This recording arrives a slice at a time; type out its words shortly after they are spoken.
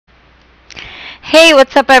Hey,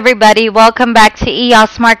 what's up, everybody? Welcome back to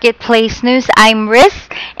EOS Marketplace News. I'm Riz,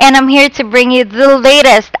 and I'm here to bring you the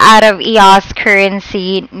latest out of EOS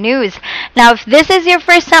currency news. Now, if this is your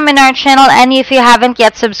first time in our channel and if you haven't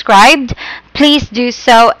yet subscribed, please do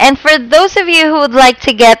so. And for those of you who would like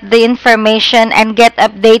to get the information and get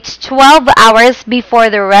updates 12 hours before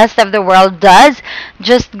the rest of the world does,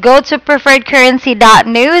 just go to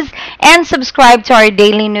PreferredCurrency.News and subscribe to our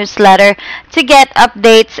daily newsletter to get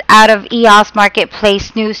updates out of EOS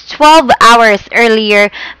Marketplace News 12 hours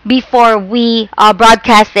earlier before we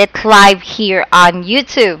broadcast it live here on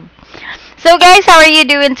YouTube. So guys, how are you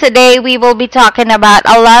doing today? We will be talking about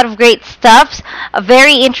a lot of great stuff,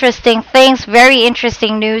 very interesting things, very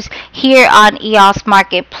interesting news here on EOS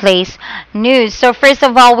Marketplace News. So first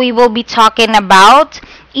of all, we will be talking about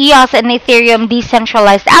EOS and Ethereum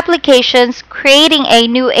decentralized applications creating a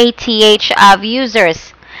new ATH of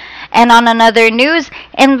users. And on another news,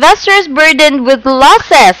 investors burdened with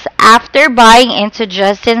losses after buying into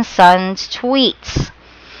Justin Sun's tweets.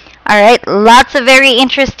 Alright, lots of very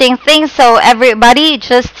interesting things, so everybody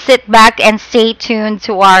just sit back and stay tuned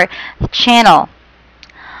to our channel.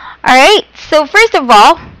 Alright, so first of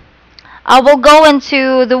all, I will go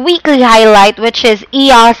into the weekly highlight, which is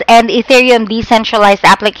EOS and Ethereum decentralized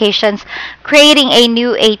applications creating a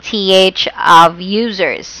new ATH of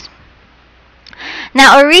users.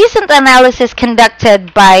 Now, a recent analysis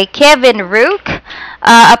conducted by Kevin Rook,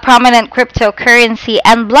 a prominent cryptocurrency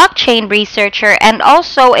and blockchain researcher and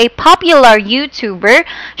also a popular YouTuber,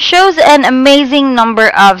 shows an amazing number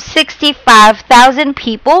of 65,000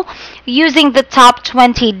 people using the top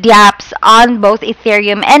 20 dApps on both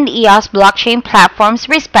Ethereum and EOS blockchain platforms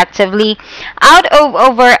respectively, out of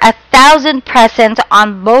over 1,000 present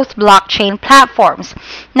on both blockchain platforms.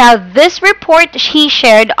 Now, this report he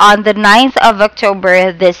shared on the 9th of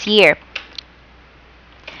October this year.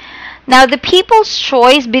 Now, the people's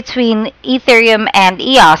choice between Ethereum and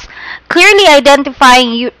EOS. Clearly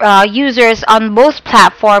identifying users on both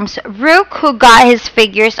platforms, Rook, who got his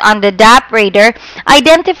figures on the dApp Radar,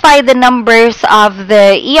 identified the numbers of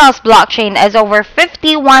the EOS blockchain as over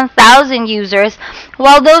 51,000 users,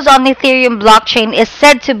 while those on Ethereum blockchain is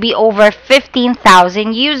said to be over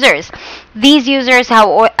 15,000 users. These users,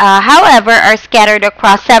 however, are scattered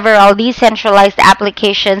across several decentralized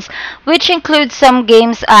applications, which include some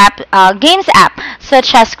games app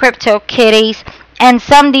such as CryptoKitties, and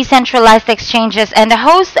some decentralized exchanges and a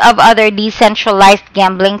host of other decentralized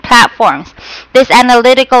gambling platforms. This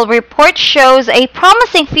analytical report shows a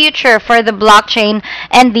promising future for the blockchain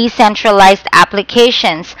and decentralized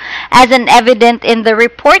applications. As an evident in the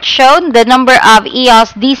report shown, the number of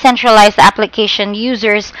EOS decentralized application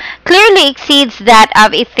users clearly exceeds that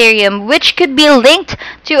of Ethereum, which could be linked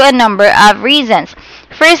to a number of reasons.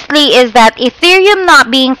 Firstly is that Ethereum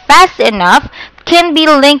not being fast enough can be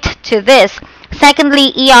linked to this.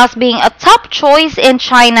 Secondly, EOS being a top choice in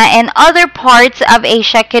China and other parts of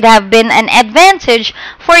Asia could have been an advantage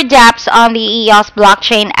for dApps on the EOS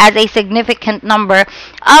blockchain, as a significant number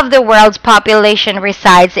of the world's population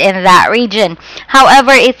resides in that region.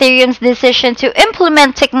 However, Ethereum's decision to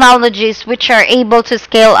implement technologies which are able to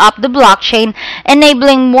scale up the blockchain,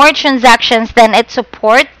 enabling more transactions than it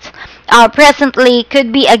supports, presently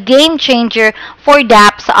could be a game changer for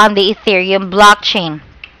dApps on the Ethereum blockchain.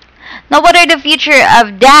 Now, what are the future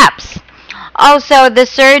of dApps? Also, the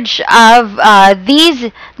surge of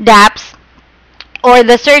these dApps, or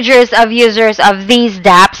the surges of users of these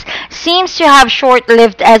dApps, seems to have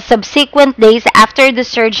short-lived, as subsequent days after the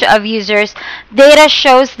surge of users, data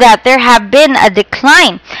shows that there have been a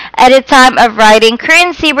decline. At the time of writing,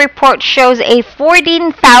 Currency Report shows a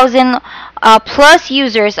 14,000 plus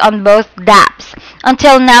users on both dApps.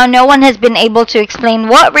 Until now, no one has been able to explain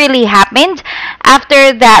what really happened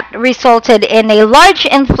after that resulted in a large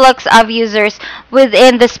influx of users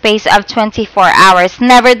within the space of 24 hours.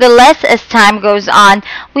 Nevertheless, as time goes on,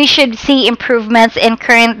 we should see improvements in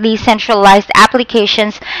current decentralized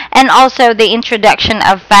applications and also the introduction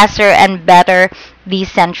of faster and better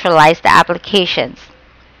decentralized applications.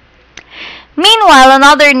 Meanwhile, in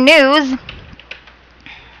other news,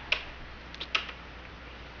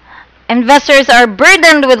 investors are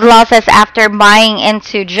burdened with losses after buying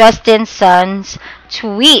into Justin Sun's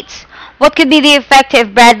tweets. What could be the effect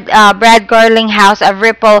if Brad Garlinghouse of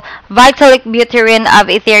Ripple, Vitalik Buterin of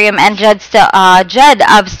Ethereum, and Judd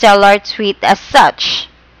of Stellar tweet as such?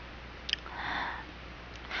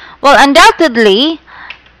 Well, undoubtedly,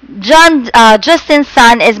 Justin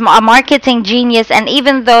Sun is a marketing genius, and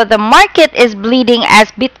even though the market is bleeding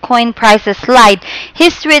as Bitcoin prices slide,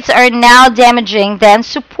 his tweets are now damaging than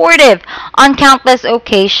supportive. On countless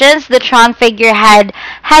occasions, the Tron figurehead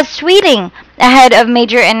has tweeting ahead of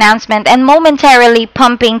major announcement and momentarily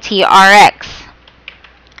pumping TRX.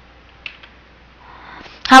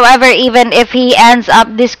 However, even if he ends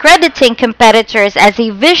up discrediting competitors as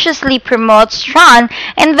he viciously promotes Tron,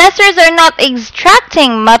 investors are not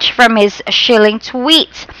extracting much from his shilling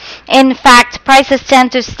tweets. In fact, prices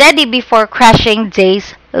tend to steady before crashing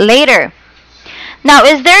days later. Now,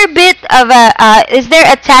 is there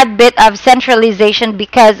a tad bit of centralization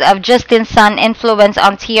because of Justin Sun influence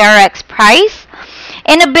on TRX price?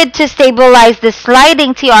 In a bid to stabilize the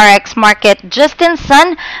sliding TRX market, Justin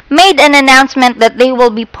Sun made an announcement that they will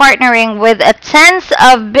be partnering with a tens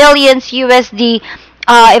of billions USD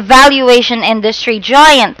evaluation industry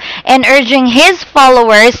giant and urging his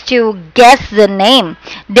followers to guess the name.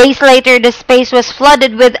 Days later, the space was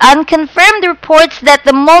flooded with unconfirmed reports that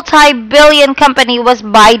the multi-billion company was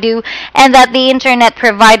Baidu and that the internet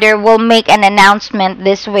provider will make an announcement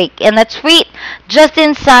this week. In a tweet,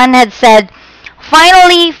 Justin Sun had said,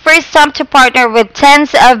 "Finally, first time to partner with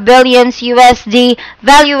tens of billions USD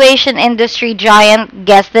valuation industry giant,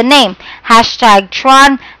 guess the name. Hashtag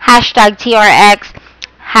Tron, hashtag TRX,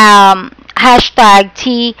 hashtag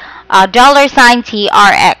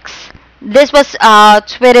 $TRX. This was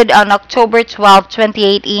tweeted on October 12,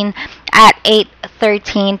 2018 at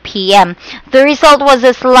 8:13 p.m. The result was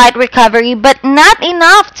a slight recovery, but not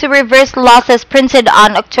enough to reverse losses printed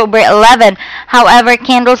on October 11. However,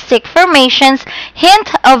 candlestick formations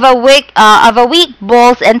hint of a weak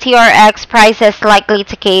bulls and TRX prices likely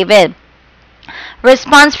to cave in.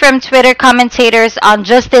 Response from Twitter commentators on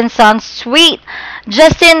Justin Sun's tweet.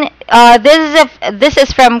 Justin, this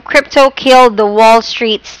is from Crypto Kill the Wall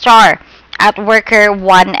Street Star at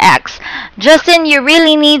Worker1X. Justin, you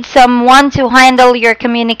really need someone to handle your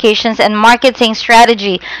communications and marketing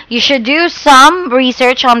strategy. You should do some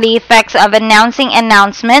research on the effects of announcing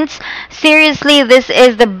announcements. Seriously, this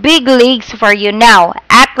is the big leagues for you now.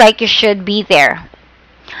 Act like you should be there."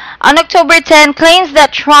 On October 10, claims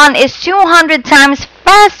that Tron is 200 times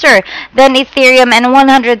faster than Ethereum and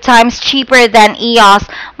 100 times cheaper than EOS.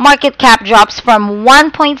 Market cap drops from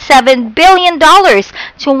 $1.7 billion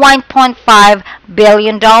to $1.5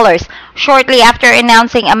 billion. Shortly after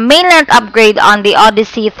announcing a mainland upgrade on the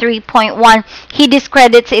Odyssey 3.1, he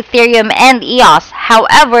discredits Ethereum and EOS.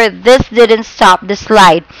 However, this didn't stop the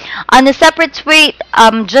slide. On a separate tweet,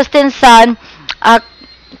 Justin Sun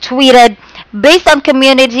tweeted, "Based on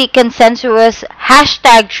community consensus,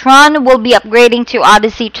 hashtag Tron will be upgrading to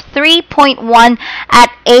Odyssey 3.1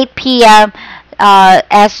 at 8 p.m.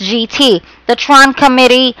 SGT. The Tron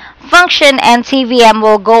committee function and TVM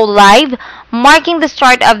will go live, marking the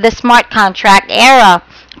start of the smart contract era.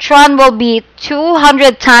 Tron will be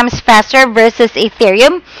 200 times faster versus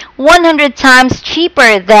Ethereum, 100 times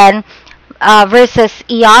cheaper than versus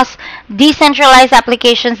EOS, decentralized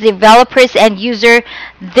applications, developers, and user.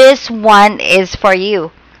 This one is for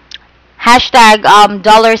you." Hashtag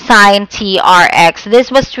 $TRX. This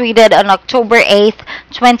was tweeted on October 8th,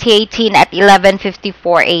 2018 at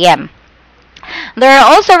 11:54 a.m. There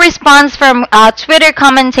are also response from Twitter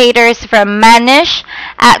commentators from Manish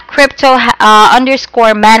at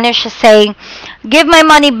crypto_Manish saying, "Give my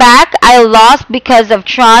money back. I lost because of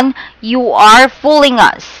Tron. You are fooling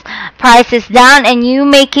us. Price is down and you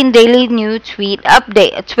making daily new Twitter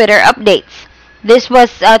updates." This was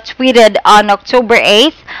tweeted on October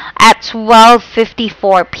 8th at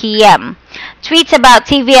 12:54 p.m. Tweets about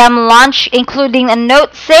TVM launch, including a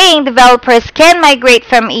note saying developers can migrate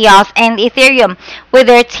from EOS and Ethereum with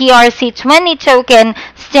their TRC20 token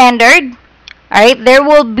standard. Alright, there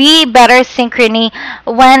will be better synchrony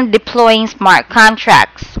when deploying smart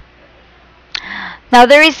contracts. Now,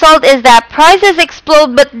 the result is that prices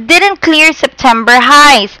explode but didn't clear September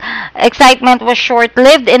highs. Excitement was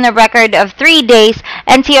short-lived in a record of 3 days,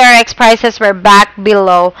 and TRX prices were back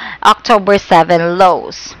below October 7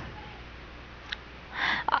 lows.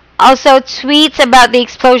 Also, tweets about the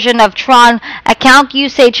explosion of Tron account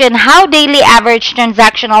usage and how daily average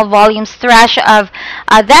transactional volumes thrash of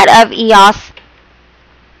that of EOS.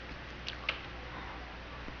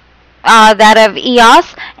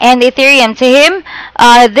 And Ethereum. To him,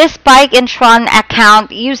 this spike in Tron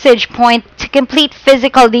account usage point to complete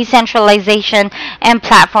physical decentralization and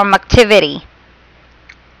platform activity.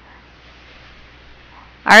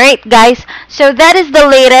 Alright guys, so that is the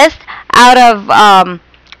latest out of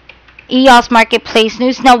EOS Marketplace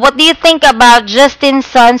news. Now, what do you think about Justin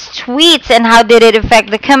Sun's tweets and how did it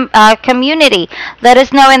affect the community? Let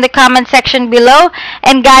us know in the comment section below.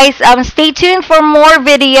 And guys, stay tuned for more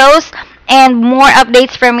videos and more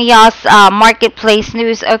updates from EOS Marketplace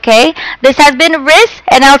news, okay? This has been Riz,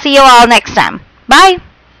 and I'll see you all next time. Bye!